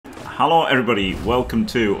Hello everybody, welcome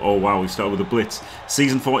to, oh wow, we started with a blitz,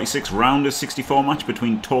 Season 46 Round of 64 match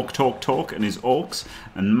between TalkTalkTalk and his Orcs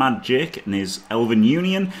and Madjake and his Elven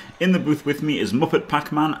Union. In the booth with me is Muppet,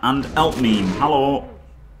 Pacman and Elpmeme. Hello.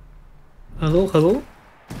 Hello, hello.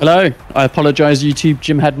 Hello. I apologise, YouTube.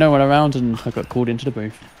 Jim had no one around and I got called into the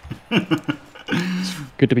booth. It's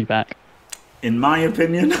good to be back. In my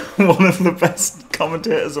opinion, one of the best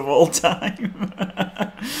commentators of all time.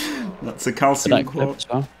 That's a calcium quote.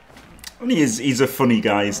 Well. And he's a funny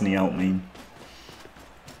guy, isn't he, Elpmeme?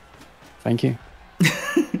 Thank you.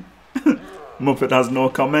 Muppet has no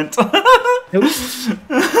comment.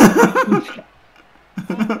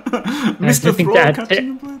 Mr. Throw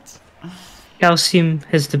catching the blitz. Calcium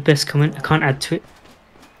has the best comment. I can't add to it.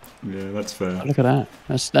 Yeah, that's fair. Oh, look at that.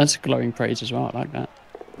 That's glowing praise as well. I like that.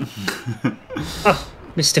 Oh,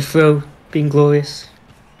 Mr. Throw being glorious.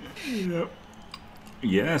 Yep.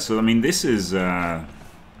 Yeah, so I mean, this is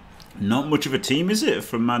not much of a team, is it,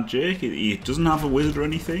 from Madjake? He doesn't have a wizard or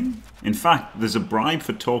anything. In fact, there's a bribe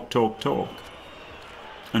for TalkTalkTalk.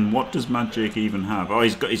 And what does Madjake even have? Oh,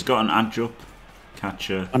 he's got an edge up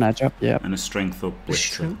catcher, An edge up, yeah, and a strength up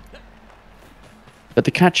blitzer. But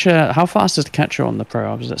the catcher, how fast is the catcher on the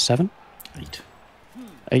pro? Is it 7? 8.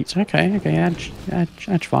 8. Okay,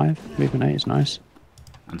 edge 5. Movement 8 is nice.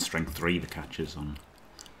 And strength 3, the catcher's on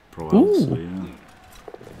pro L, so yeah.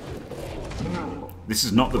 This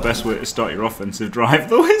is not the best way to start your offensive drive,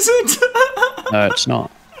 though, is it? No, it's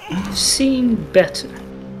not. Seen better.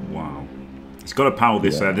 Wow. He's got to power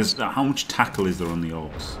this side. How much tackle is there on the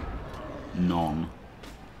Orcs? None.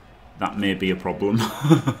 That may be a problem.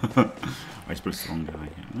 I suppose it's the wrong guy.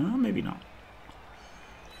 Maybe not.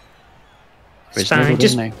 It's fine,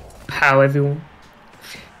 just power everyone.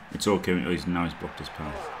 It's okay. Now he's blocked his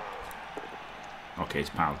path. Okay,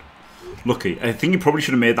 it's powered. Lucky. I think he probably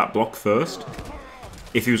should have made that block first.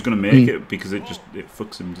 If he was going to make it, because it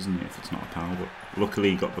fucks him, doesn't it, if it's not a power. But luckily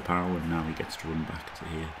he got the power and now he gets to run back to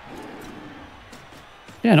here.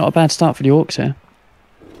 Yeah, not a bad start for the Orcs here.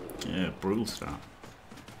 Yeah, brutal start.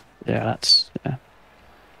 Yeah, yeah.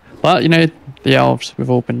 Well, you know, the Elves, we've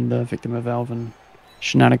all been the victim of Elven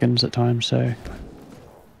shenanigans at times, so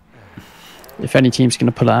if any team's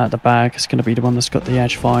going to pull it out of the bag, it's going to be the one that's got the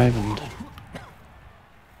edge 5 and...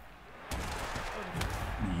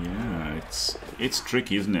 Yeah, it's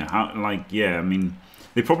tricky, isn't it? I mean,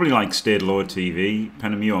 they probably stayed low TV,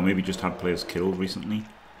 Penemy, or maybe just had players killed recently.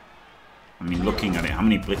 I mean, looking at it, how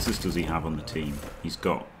many blitzers does he have on the team? He's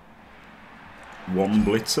got 1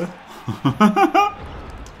 blitzer.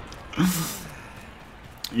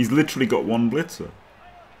 He's literally got 1 blitzer.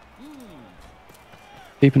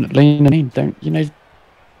 Keeping it lean and mean, don't, you know...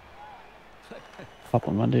 Up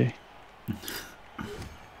on one, do you?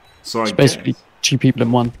 So it's basically 2 people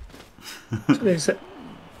in 1. So there's that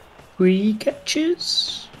 3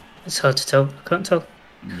 catches? It's hard to tell. I can't tell.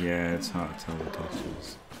 Yeah, it's hard to tell the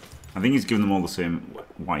catches. I think he's given them all the same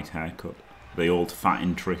white haircut. The old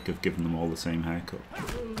fatting trick of giving them all the same haircut.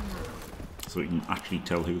 So you can actually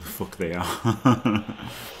tell who the fuck they are.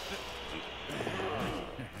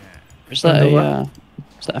 Is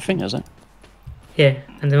that a thing, is it? Yeah,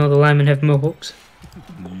 and then all the linemen have mohawks.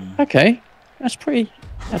 Yeah. Okay, that's pretty...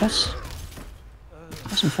 Yeah, that's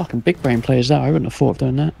some fucking big brain players there. I wouldn't have thought of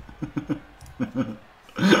doing that.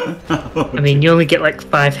 I mean, you only get like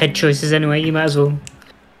 5 head choices anyway, you might as well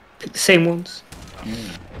pick the same ones. Yeah.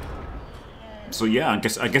 So yeah,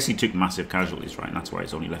 I guess he took massive casualties, right? And that's why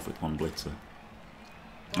he's only left with 1 blitzer.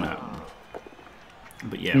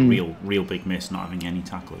 But yeah, real big miss, not having any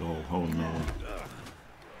tackle at all. Holy moly!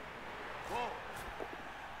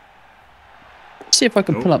 See if I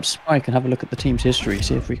can pull up Spike and have a look at the team's history.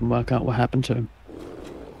 See if we can work out what happened to him.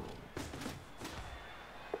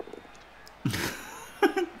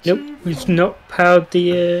 Nope, we've not powered the.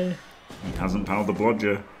 He hasn't powered the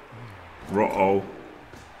blodger. Ro64.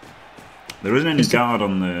 There isn't any guard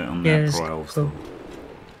on the pro elves though.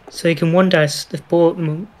 So you can 1 dice the ball at the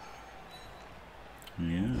moment.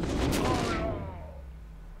 Yeah.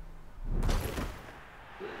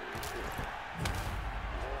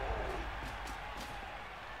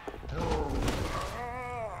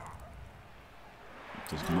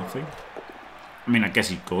 Does nothing. I mean, I guess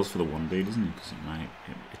he goes for the 1D, doesn't he? Because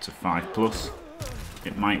it's a 5+.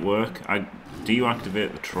 It might work. Do you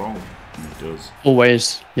activate the troll? And it does.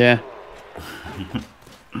 Always, yeah.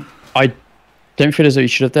 I don't feel as though you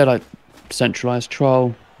should have there, like centralized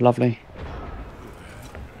troll. Lovely.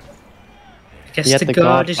 I guess the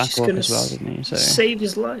guard is just going to save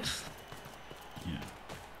his life. Yeah.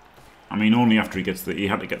 I mean, only after he gets he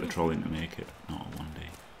had to get the troll in to make it, not a 1D.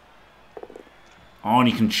 Oh, and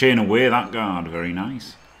he can chain away that guard. Very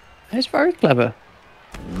nice. It's very clever.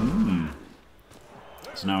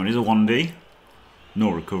 So now it is a 1D.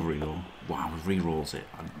 No recovery though. Wow, he re-rolls it.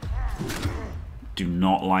 I do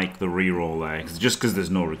not like the re-roll there. Just because there's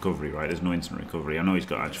no recovery, right? There's no instant recovery. I know he's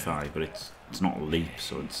got Edge 5, but it's not a leap,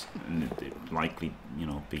 so it likely, you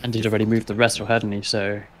know, be... And he'd already moved the wrestle, hadn't he?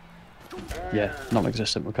 So, yeah,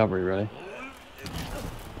 non-existent recovery, really.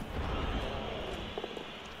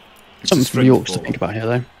 Something for the Orcs to think about here,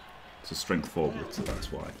 though. It's a strength 4 blitzer,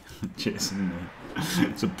 that's why. Jason,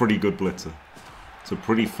 it's a pretty good blitzer. It's a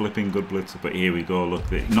pretty flipping good blitzer, but here we go, look,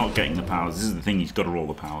 they're not getting the powers. This is the thing, he's got to roll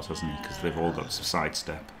the powers, hasn't he? Because they've all got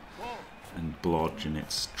sidestep and blodge, and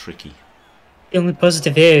it's tricky. The only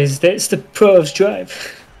positive here is that it's the Pro's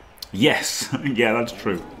drive. Yes, yeah, that's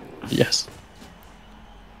true. Yes.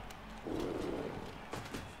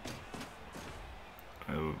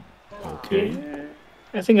 Okay. Yeah,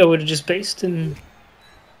 I think I would have just based and...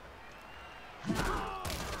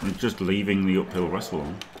 He's just leaving the uphill wrestle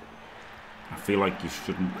on. I feel like you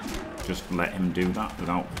shouldn't just let him do that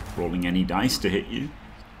without rolling any dice to hit you,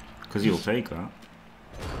 because he'll take that.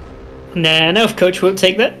 Nah, no, coach won't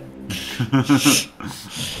take that.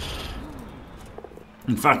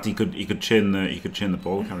 In fact, he could chain the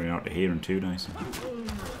ball carrier out to here and 2 dice.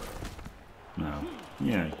 No,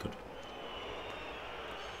 yeah, he could.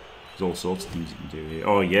 There's all sorts of things you can do here.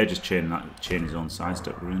 Oh yeah, just chain his own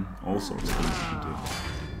sidestepper in. All sorts of things you can do.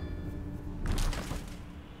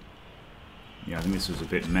 Yeah, I think this was a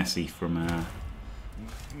bit messy from.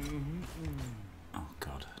 Oh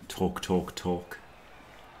god, talk.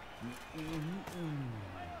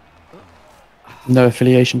 No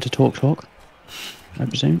affiliation to TalkTalk, I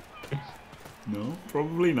presume. No,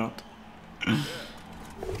 probably not. It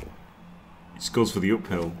just goes for the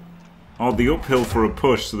uphill. Oh, the uphill for a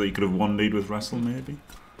push so that you could have 1D'd with wrestle, maybe?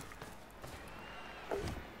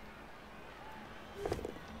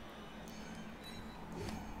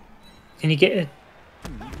 Can you get a...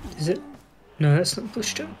 Is it... No, that's not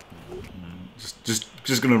push jump.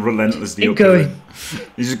 Just gonna relentlessly Keep uphill. going.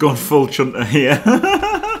 He's just going full chunter here. 3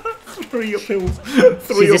 uphills.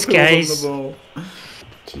 3 Jesus, uphills guys. on the ball.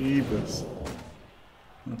 Jeebus.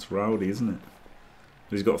 That's rowdy, isn't it?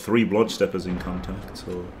 He's got 3 blodge steppers in contact,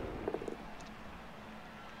 so...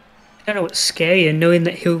 I don't know what's scarier, knowing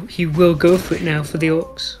that he will go for it now for the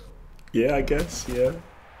Orcs. Yeah, I guess, yeah.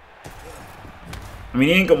 I mean,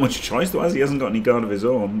 he ain't got much choice though, has he? He hasn't got any guard of his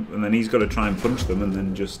own, and then he's got to try and punch them and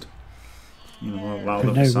then just, you know, allow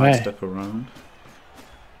them to sidestep around.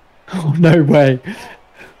 Oh, no way.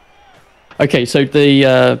 Okay, so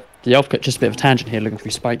the Elf Coach, just a bit of a tangent here, looking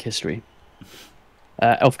through Spike history.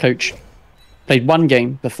 Elf Coach played 1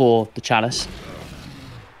 game before the Chalice,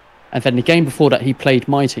 and then the game before that he played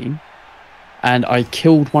my team, and I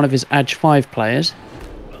killed one of his Edge 5 players,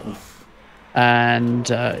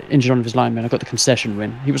 and injured one of his linemen. I got the concession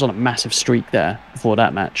win. He was on a massive streak there before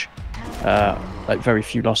that match. Like very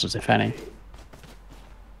few losses, if any.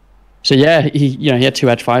 So yeah, he had 2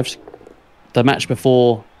 Edge 5s. The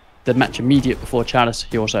match immediate before Chalice,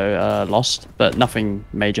 he also lost, but nothing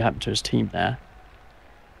major happened to his team there,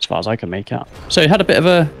 as far as I can make out. So he had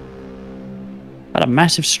a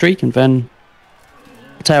massive streak and then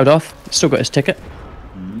tailed off. Still got his ticket.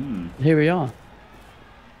 Here we are.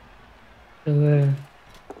 So,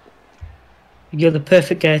 you're the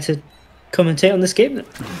perfect guy to commentate on this game then.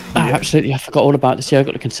 Absolutely, I forgot all about this. Yeah, I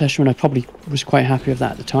got the concession and I probably was quite happy with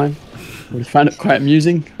that at the time. Would have found it quite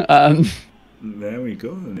amusing. There we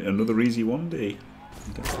go. Another easy 1D.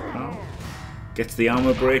 Gets the power. Gets the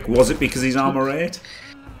armor break. Was it because he's armor 8?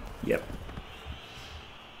 Yep.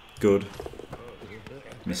 Good.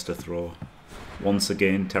 Mr. Throw. Once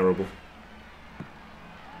again, terrible.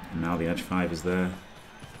 And now the Edge 5 is there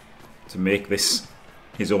to make this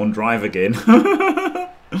his own drive again.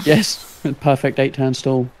 Yes, perfect 8-turn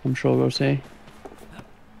stall, I'm sure we'll see.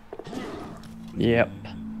 Yep.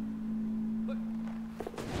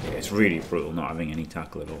 Yeah, it's really brutal not having any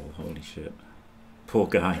tackle at all. Holy shit. Poor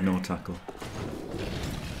guy, no tackle.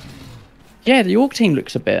 Yeah, the Orc team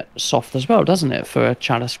looks a bit soft as well, doesn't it, for a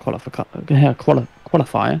Chalice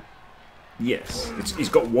qualifier? Yes, he's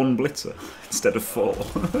got 1 blitzer instead of 4.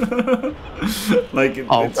 Like,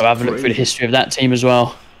 I'll go have a look through the history of that team as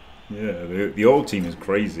well. Yeah, the old team is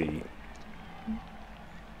crazy.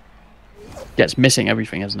 Yeah, it's missing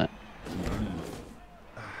everything, isn't it?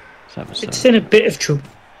 It's in a bit of trouble,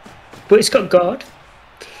 but it's got guard.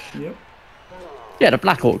 Yep. Yeah, the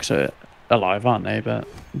Black Orcs are alive, aren't they? But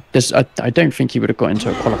I don't think he would have got into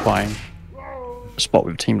a qualifying spot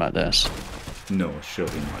with a team like this. No,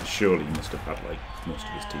 surely not. Surely he must have had like most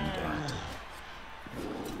of his team died.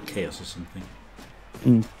 Chaos or something.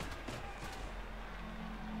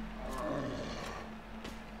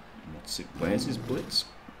 Where's his blitz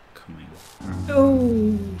coming?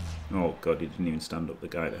 Oh. Oh god, he didn't even stand up the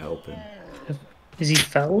guy to help him. Is he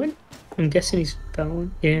fouling? I'm guessing he's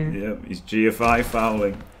fouling. Yeah. Yeah, he's GFI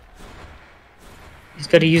fouling. He's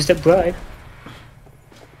got to use that bribe.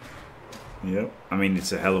 Yep. I mean,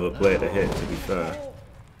 it's a hell of a play to hit, to be fair.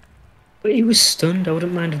 But he was stunned. I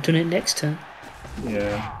wouldn't mind have done it next turn.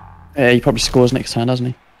 Yeah. Yeah, he probably scores next turn, doesn't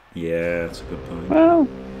he? Yeah, that's a good point. Well,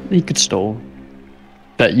 he could stall.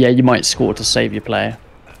 But yeah, you might score to save your player.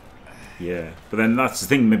 Yeah. But then that's the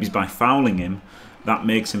thing, maybe by fouling him, that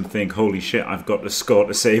makes him think, holy shit, I've got to score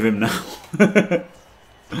to save him now.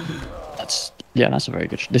 That's a very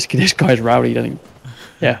good. This guy's rowdy, doesn't he?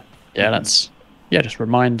 Yeah, just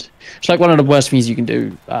remind. It's like one of the worst things you can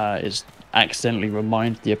do is accidentally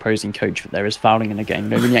remind the opposing coach that there is fouling in the game. You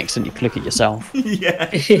know, when you accidentally click it yourself.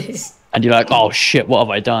 Yes. And you're like, oh shit, what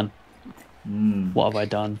have I done? What have I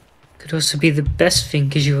done? Could also be the best thing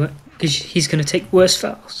because he's going to take worse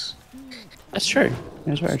fouls. That's true.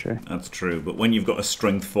 That's very true. That's true. But when you've got a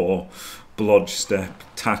strength 4, blodge step,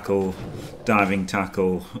 tackle, diving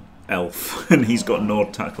tackle, elf, and he's got no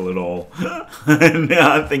tackle at all, and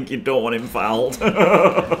I think you don't want him fouled.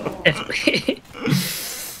 Definitely.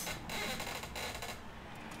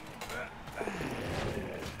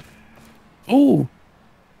 Oh,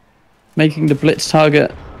 making the blitz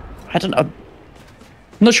target. I don't know.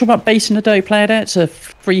 I'm not sure about basing the dirty player there. It's a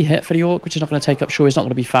free hit for the Orc, which is not going to take up. Sure, he's not going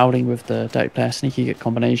to be fouling with the dirty player sneaky hit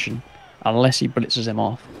combination unless he blitzes him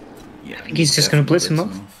off. Yeah, I think he's just going to blitz him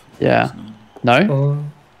off. Yeah. No? Or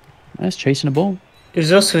That's chasing the ball. it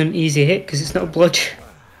was also an easy hit because it's not a bludge.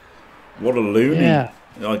 What a loony. Yeah.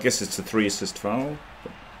 I guess it's a 3-assist foul.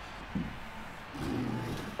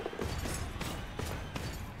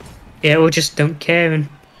 Yeah, or just don't care and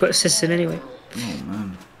put assists in anyway. Oh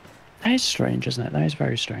man. That is strange, isn't it? That is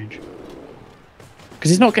very strange. Because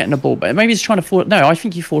he's not getting the ball, but maybe he's trying to force. No, I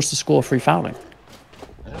think he forced to score through fouling.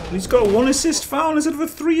 He's got a 1-assist foul instead of a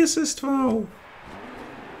 3-assist foul.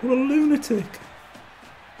 What a lunatic.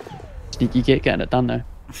 Sneaky git getting it done though.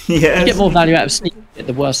 Yes. You get more value out of sneaky git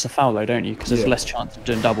the worse the foul though, don't you? Because there's Yeah. less chance of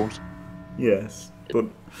doing doubles. Yes.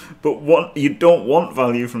 But what you don't want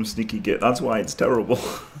value from sneaky git. That's why it's terrible.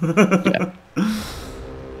 Yeah.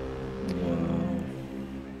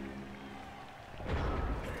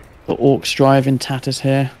 The Orcs drive in tatters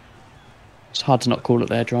here. It's hard to not call it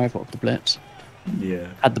their drive off the blitz. Yeah.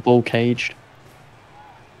 Had the ball caged.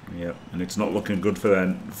 Yeah. And it's not looking good for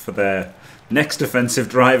their next offensive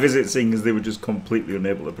drive, is it? Seeing as they were just completely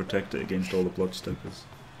unable to protect it against all the blood steppers.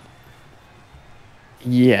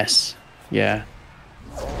 Yes. Yeah.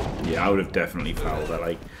 Yeah, I would have definitely fouled that.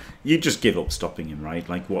 Like, you just give up stopping him, right?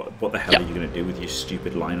 Like, what the hell are you going to do with your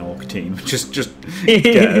stupid line orc team? Just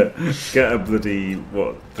get a bloody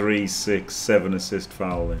 3, 6, 7 assist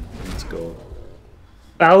foul in. Let's go.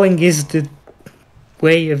 Fouling is the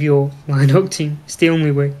way of your line-up team. It's the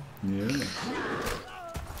only way. Yeah.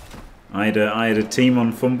 I had a team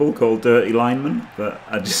on Fumble called Dirty Linemen, but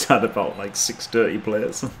I just had about like 6 dirty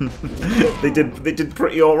players. they did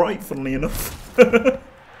pretty alright, funnily enough.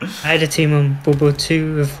 I had a team on Bubble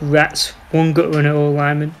 2 of rats, 1 gut runner, all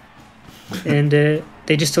linemen, and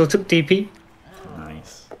they just all took DP.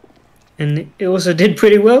 Nice. And it also did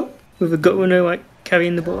pretty well with a gut runner like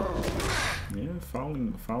carrying the ball. Yeah,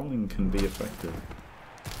 fouling can be effective.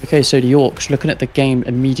 Okay, so the Orcs, looking at the game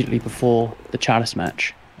immediately before the Chalice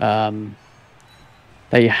match, they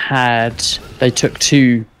took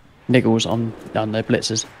 2 niggles on their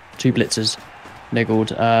blitzers, 2 blitzers niggled.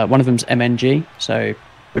 One of them's MNG, so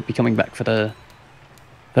would be coming back for the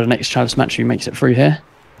next Chalice match. Who makes it through here?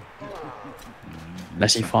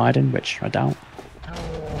 Unless he fired in, which I doubt.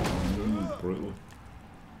 Brutal.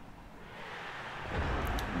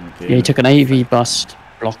 Okay. Yeah, he took an AV bust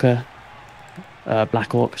blocker,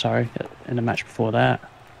 Black Orc, sorry, in the match before that.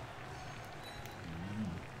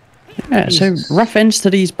 Yeah, so rough ends to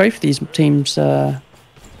both these teams'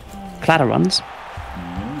 clatter runs.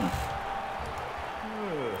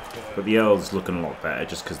 But the Earl's looking a lot better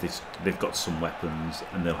just because they've got some weapons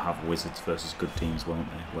and they'll have wizards versus good teams, won't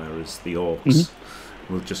they? Whereas the Orcs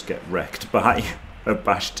will just get wrecked by a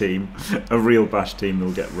bash team, a real bash team.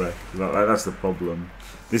 They'll get wrecked. That's the problem.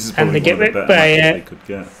 This is probably one of the better matches they could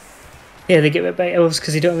get. Yeah, they get wrecked by elves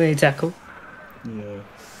because they don't really tackle. Yeah.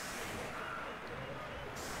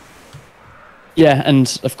 Yeah,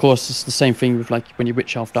 and of course it's the same thing with like when your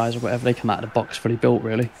witch elf dies or whatever. They come out of the box fully built,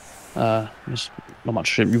 really. There's not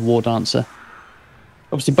much reward answer.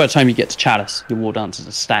 Obviously, by the time you get to Chalice, your war dancers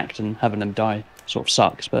are stacked, and having them die sort of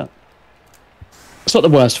sucks. But it's not the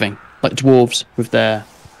worst thing. Like dwarves with their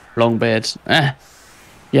long beards, yeah,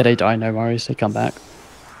 they die, no worries, they come back.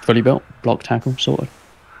 fully built, block, tackle, sorted.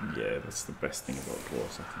 Yeah, that's the best thing about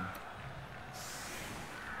dwarves, I think.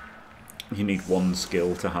 You need one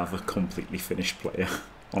skill to have a completely finished player,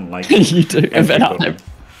 unlike You do, and then everybody.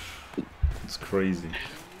 It's crazy.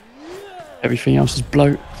 Everything else is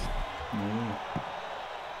bloat. Yeah.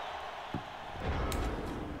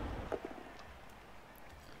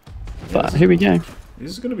 But here we go.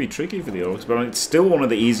 This is going to be tricky for the Orcs, but it's still one of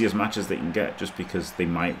the easiest matches they can get, just because they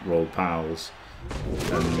might roll pals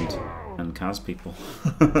and Kaz people.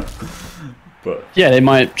 But yeah, they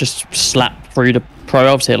might just slap through the pro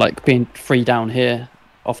elves here, like being 3 down here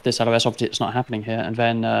off this LOS. Obviously, it's not happening here, and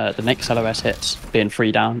then the next LOS hits, being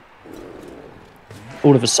 3 down.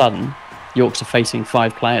 All of a sudden, the Orcs are facing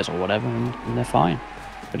 5 players or whatever, and they're fine.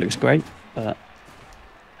 It looks great, but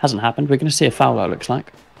hasn't happened. We're going to see a foul, it looks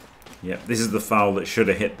like. yeah, this is the foul that should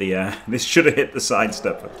have hit the. This should have hit the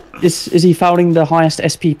sidestepper. Is he fouling the highest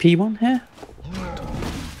SPP one here?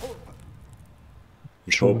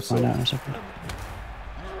 You Sure, we'll hope so. find out in a second.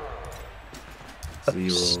 0.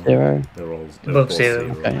 0. They're Both both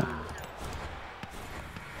 0. Okay,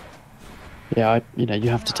 yeah. Yeah, you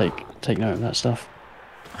have to take note of that stuff.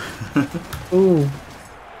 Ooh.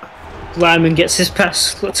 Lyman gets his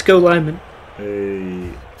pass. Let's go, Lyman.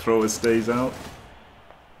 Hey, thrower stays out.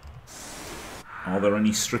 Are there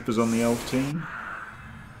any strippers on the elf team?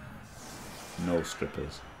 No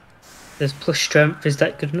strippers. There's plus strength. Is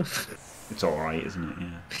that good enough? It's alright, isn't it?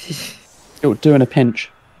 Yeah. It'll do in a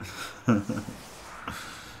pinch.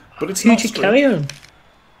 But it's Who'd not you strip. carry on?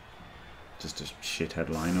 Just a shit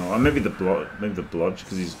headline, or maybe the bludge,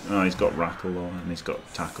 because he's got rattle though, and he's got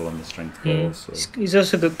tackle on the strength ball. Yeah. So He's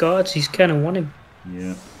also got guards. He's kind of won him.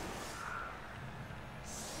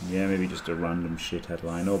 yeah, maybe just a random shit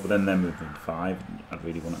headline. Oh, but then they're moving 5. I'd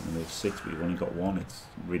really want it to move 6, but you've only got 1. It's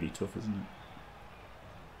really tough, isn't it?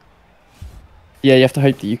 Yeah, you have to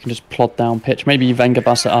hope that you can just plod down pitch. Maybe you Venga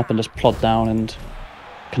bust it up and just plod down and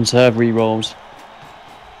conserve rerolls.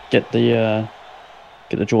 Get the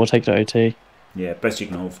draw, take to OT. Yeah, best you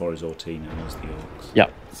can hope for is OT now, is the Orcs.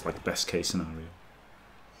 Yep. It's like best case scenario.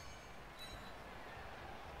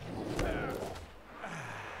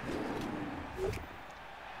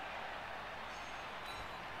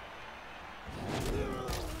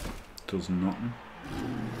 Does nothing.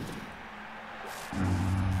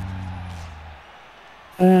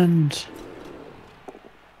 And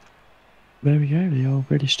there we go, the old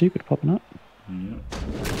really stupid popping up. Yeah.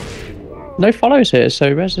 No follows here,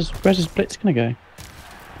 so where's his blitz gonna go?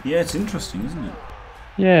 Yeah, it's interesting, isn't it?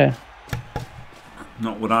 Yeah.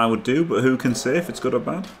 Not what I would do, but who can say if it's good or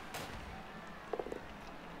bad?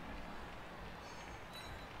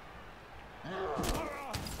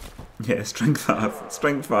 Yeah, strength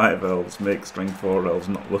 5 elves make strength 4 elves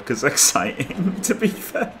not look as exciting, to be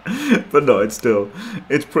fair. But no, it's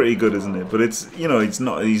pretty good, isn't it? But it's, he's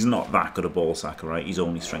not that good a ball sacker, right? He's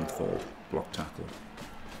only strength 4 block tackle.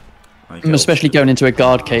 Like Especially going into a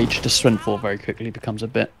guard cage, the strength 4 very quickly becomes a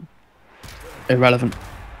bit irrelevant.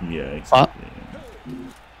 Yeah, exactly. Yeah.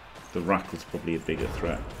 The rattle's probably a bigger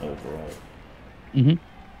threat overall. Mm-hmm.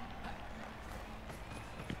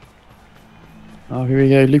 Oh, here we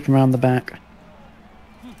go, looping around the back.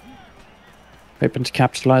 Hoping to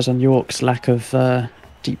capitalise on York's lack of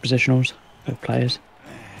deep positionals or players.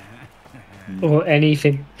 Or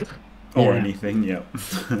anything. Or Yeah. anything, yeah.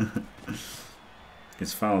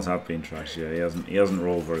 His fouls have been trash, yeah. He hasn't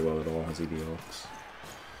rolled very well at all, has he, the Orcs?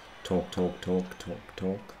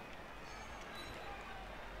 Talk.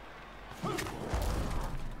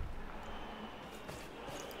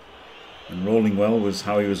 And rolling well was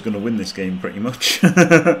how he was going to win this game, pretty much.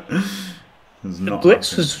 The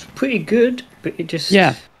blitz was pretty good, but it just...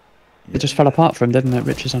 Yeah. It just fell apart for him, didn't it?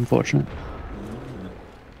 Which is unfortunate.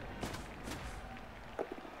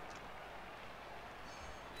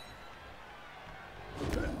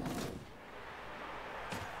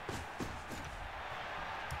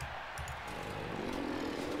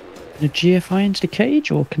 A GFI into the cage,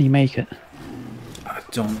 or can he make it?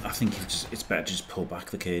 I think it's better to just pull back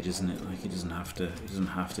the cage, isn't it? Like, he doesn't have to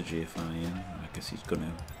GFI in. I guess he's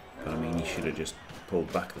gonna, but I mean, he should have just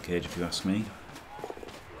pulled back the cage, if you ask me.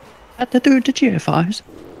 Had to do the GFIs.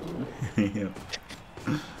 Yep.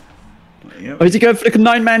 Oh, is he going for the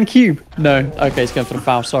 9-man cube? No. Okay, he's going for the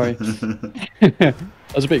foul, sorry. I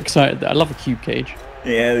was a bit excited there. I love a cube cage.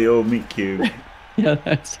 Yeah, the old meat cube. Yeah,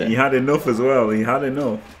 that's it. He had enough as well. He had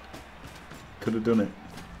enough. Could have done it.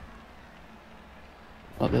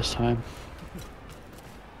 Not this time.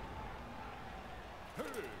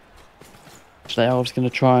 So I was going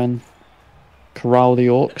to try and corral the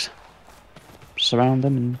Orcs. Surround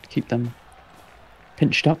them and keep them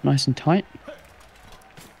pinched up nice and tight.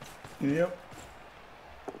 Yep.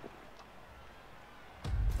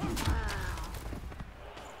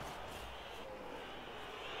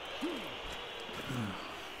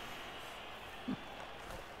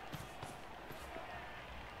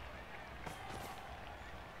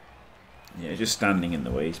 Yeah, just standing in the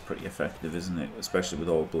way is pretty effective, isn't it? Especially with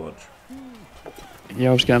all blood. Yeah,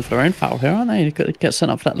 I was going for their own foul here, aren't they? They could get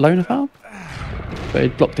sent up for that loner foul. But he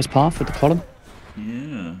blocked his path with the column.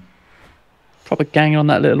 Yeah. Proper ganging on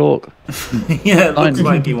that little orc. Yeah, it looks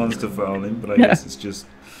like he wants to foul him, but I guess it's just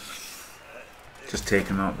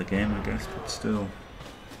taking him out of the game, I guess, but still.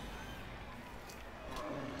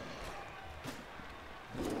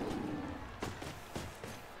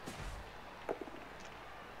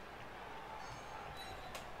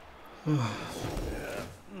 Another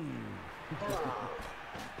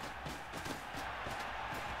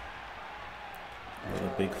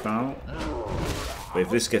big foul. But if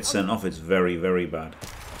this gets sent off, it's very, very bad.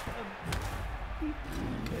 Okay.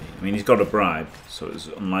 I mean, he's got a bribe, so it's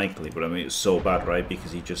unlikely, but I mean, it's so bad, right?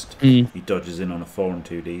 Because he just he dodges in on a 4 and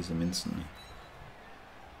 2Ds him instantly.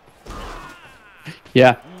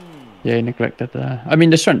 Yeah. Yeah, he neglected there. I mean,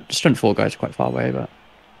 the strength 4 guy's quite far away, but...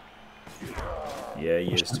 Yeah,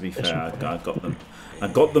 he is, to be fair. I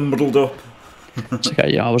got them muddled up. It's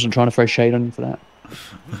okay, yeah, I wasn't trying to throw shade on him for that.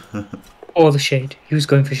 Or the shade. He was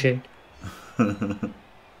going for shade.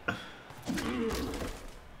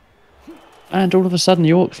 And all of a sudden,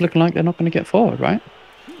 the Orcs looking like they're not going to get forward, right?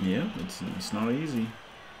 Yeah, it's not easy.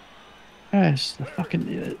 Yeah, it's the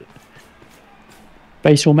fucking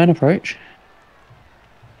base all men approach.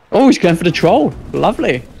 Oh, he's going for the troll.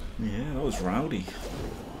 Lovely. Yeah, that was rowdy.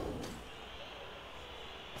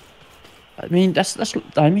 I mean,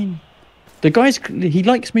 I mean, the guy's, he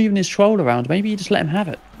likes moving his troll around. Maybe you just let him have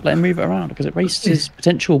it. Let him move it around because it raises his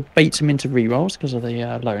potential, baits him into rerolls because of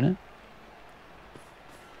the loner.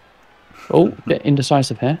 Oh, bit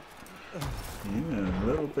indecisive here. Yeah, a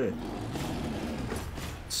little bit.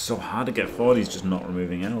 It's so hard to get forward. He's just not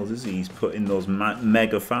removing L's, is he? He's put in those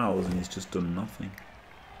mega fouls and he's just done nothing.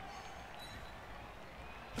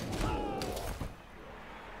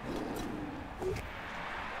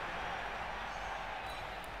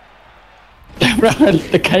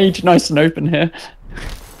 The cage nice and open here.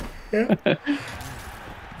 Yeah.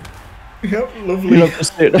 Yep, lovely. Love to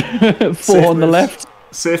see it. 4 on the left.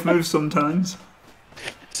 Safe moves sometimes.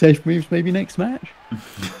 Safe moves maybe next match.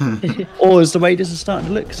 Or is the way this is starting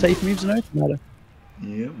to look, safe moves and open matter?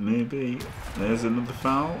 Yeah, maybe. There's another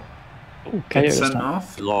foul. Oh, KO sent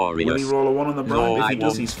off. Glorious. Will he roll a 1 on the bribe? No, if he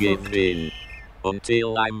does, he's give in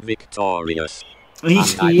until I'm victorious. He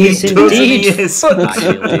is does, he indeed. is. I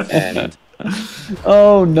will defend.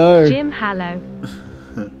 Oh no. Jim Hallow.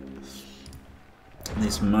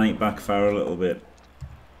 This might backfire a little bit.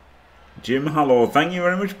 Jim Hallow, thank you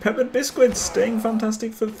very much. Peppered Biscuits, staying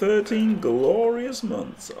fantastic for 13 glorious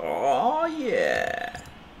months. Oh yeah.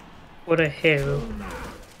 What a hero.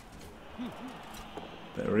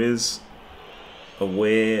 There is a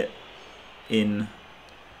way in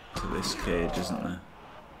to this cage, isn't there?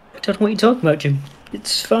 I don't know what you're talking about, Jim.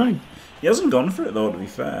 It's fine. He hasn't gone for it though, to be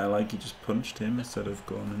fair. Like, he just punched him instead of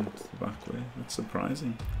going into the back way. That's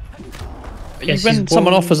surprising. Yes, When he's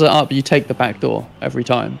someone born- offers it up, you take the back door every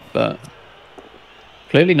time, but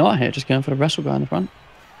clearly not here, just going for the wrestle guy in the front.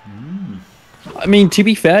 I mean, to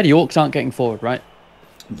be fair, the Orcs aren't getting forward, right?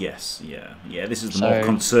 Yes, yeah. Yeah, this is the more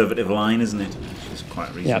conservative line, isn't it? Which is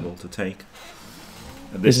quite reasonable to take.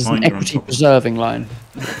 At This is an point, you're on equity top of- preserving line.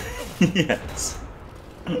 Yes.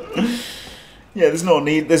 Yeah, there's no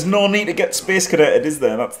need to get space cadetted, is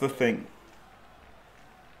there? That's the thing.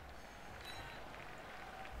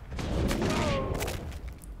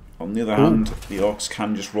 On the other hand, the Orcs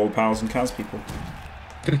can just roll powers and cast people.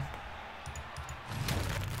 Which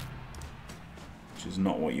is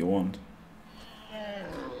not what you want.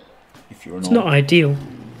 If you're an It's Orc. not ideal.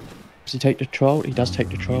 Does he take the troll? He does take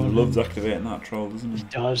the He troll. loves activating that troll, doesn't he? He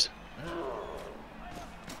does.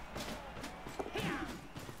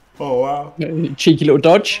 Oh wow. Cheeky little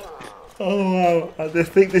dodge. Oh wow. I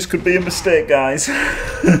think this could be a mistake, guys.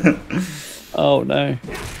 Oh no.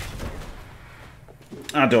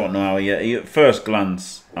 I don't know yet. At first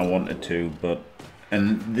glance, I wanted to, but...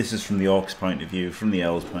 And this is from the Orcs' point of view. From the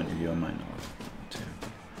Elves' point of view, I might not have wanted to.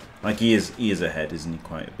 Like, he is ahead, isn't he,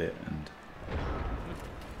 quite a bit, and...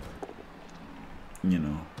 You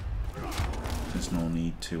know... There's no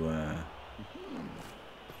need to,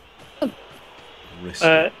 risk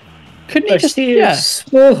it. Couldn't I he just... see Yeah. a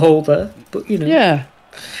small hole there, but you know. Yeah.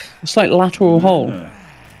 It's like lateral hole.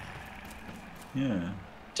 Yeah.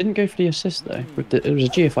 Didn't go for the assist though. It was a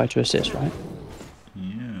GFI to assist, right?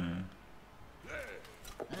 Yeah.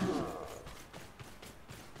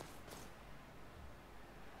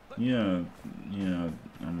 Yeah,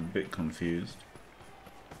 I'm a bit confused.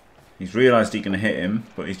 He's realised he can hit him,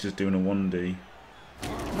 but he's just doing a 1D.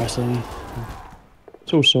 I see.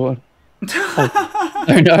 It's all sorted.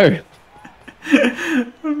 Oh no!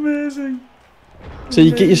 Amazing. So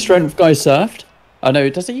you get your strength guy surfed? Oh no,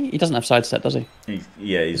 does he? He doesn't have sidestep, does he?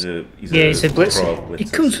 He's a blitz. pro He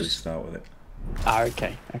blitzer, comes. so we start with it. Ah,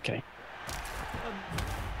 okay.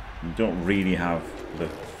 You don't really have the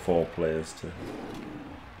 4 players to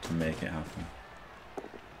make it happen.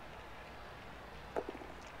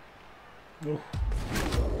 Oh.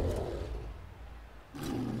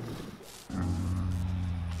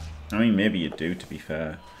 I mean, maybe you do, to be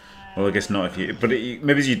fair. Well, I guess not if you... But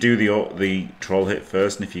maybe you do the troll hit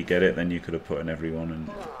first, and if you get it, then you could have put in everyone and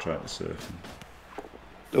tried to surf him.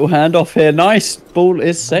 Little handoff here. Nice. Ball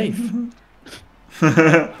is safe.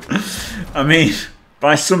 I mean,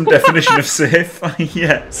 by some definition of safe,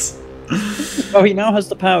 yes. Oh, he now has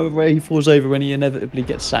the power where he falls over when he inevitably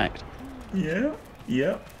gets sacked. Yeah.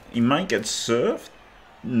 He might get surfed.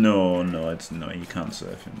 No, you can't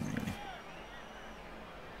surf him,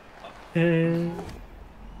 really.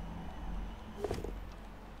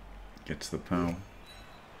 Gets the power.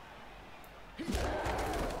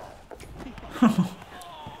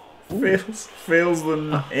 Fails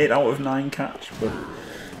the 8 out of 9 catch, but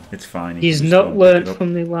it's fine. He's not learned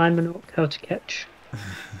from the lineman Orc how to catch.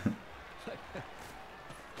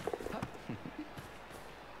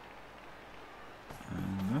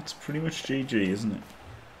 That's pretty much GG, isn't it?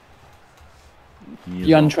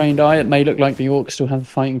 The untrained eye, it may look like the Orcs still have a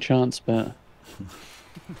fighting chance, but...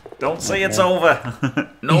 Don't say it's over!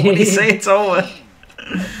 Nobody say it's over!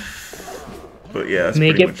 But yeah, it's May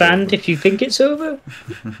pretty get much banned over. if you think it's over.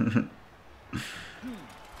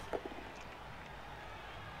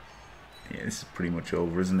 Yeah, this is pretty much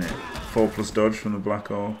over, isn't it? 4+ dodge from the Black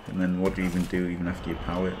Orc, and then what do you even do even after you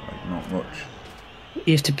power it? Like, not much.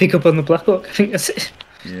 You have to pick up on the Black Orc, I think that's it.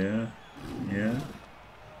 Yeah.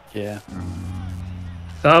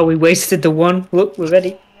 Oh, we wasted the one. Look, we're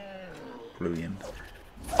ready. Brilliant.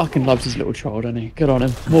 Fucking loves his little troll, doesn't he? Good on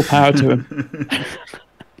him. More power to him.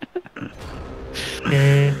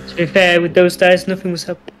 To be fair, with those dice, nothing was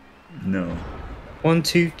up. No. 1,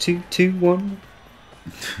 2, 2, 2, 1.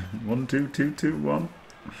 1, 2, 2, 2, 1.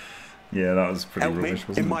 Yeah, that was pretty rubbish,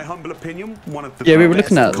 wasn't in it? my humble opinion, one of the Yeah, we were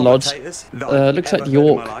looking best at Lodge. commentators that I've Looks like ever the heard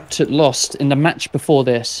in my Orc life. lost in the match before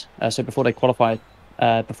this, so before they qualified,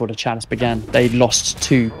 before the chalice began, they lost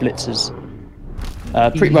 2 blitzers.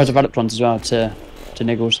 Pretty well developed ones as well to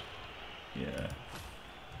Niggles. Yeah.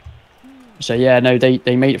 So yeah, no,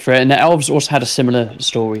 they made it through it. And the Elves also had a similar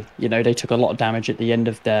story. You know, they took a lot of damage at the end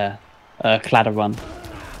of their Cladder run.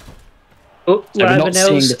 Oh, So we're not Lyman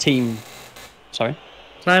seeing Elves. the team... Sorry?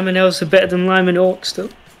 Lyman Elves are better than Lyman Orcs still.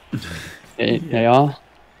 They are.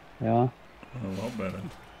 A lot better.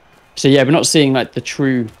 So yeah, we're not seeing like the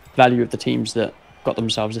true value of the teams that got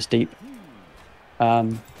themselves this deep.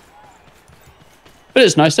 But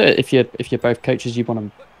it's nice that if you're both coaches, you want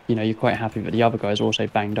to, you know, you're quite happy that the other guys are also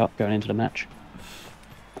banged up going into the match.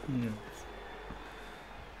 Yeah.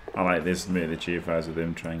 I like this, mate, the cheer fires with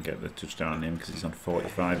him, try and get the touchdown on him because he's on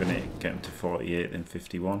 45 and it get him to 48 then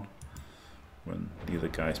 51. When the other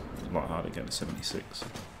guy's a lot harder getting to 76.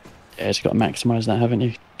 Yeah, it's got to maximise that, haven't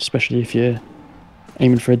you? Especially if you're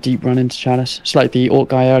aiming for a deep run into Chalice. It's like the Orc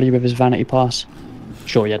guy earlier with his vanity pass.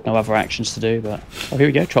 Sure, he had no other actions to do, but oh, here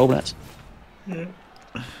we go, Troll Blitz. Yeah.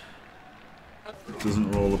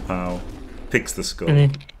 Doesn't roll a pow. Picks the skull.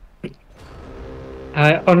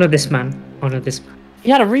 I honour this man. Honour this man.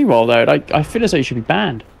 He had a reroll though. Like, I feel as though he should be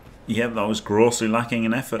banned. Yeah, that was grossly lacking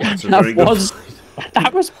in effort. That's a very good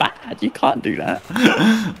That was bad. You can't do that.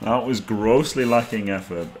 That was grossly lacking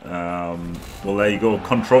effort. Well, there you go.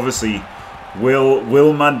 Controversy. Will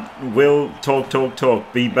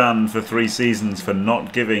TalkTalkTalk be banned for 3 seasons for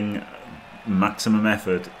not giving maximum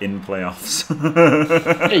effort in playoffs?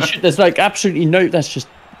 There's like absolutely no. That's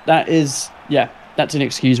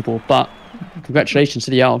inexcusable. But congratulations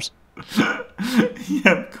to the Elves.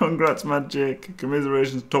 Yep, congrats, Madjake.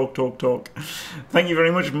 Commiserations, talk. Thank you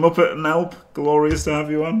very much, Muppet and Elp. Glorious to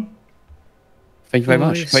have you on. Thank you very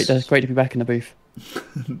much. Great to be back in the booth.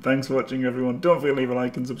 Thanks for watching, everyone. Don't forget to leave a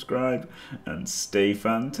like and subscribe, and stay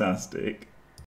fantastic.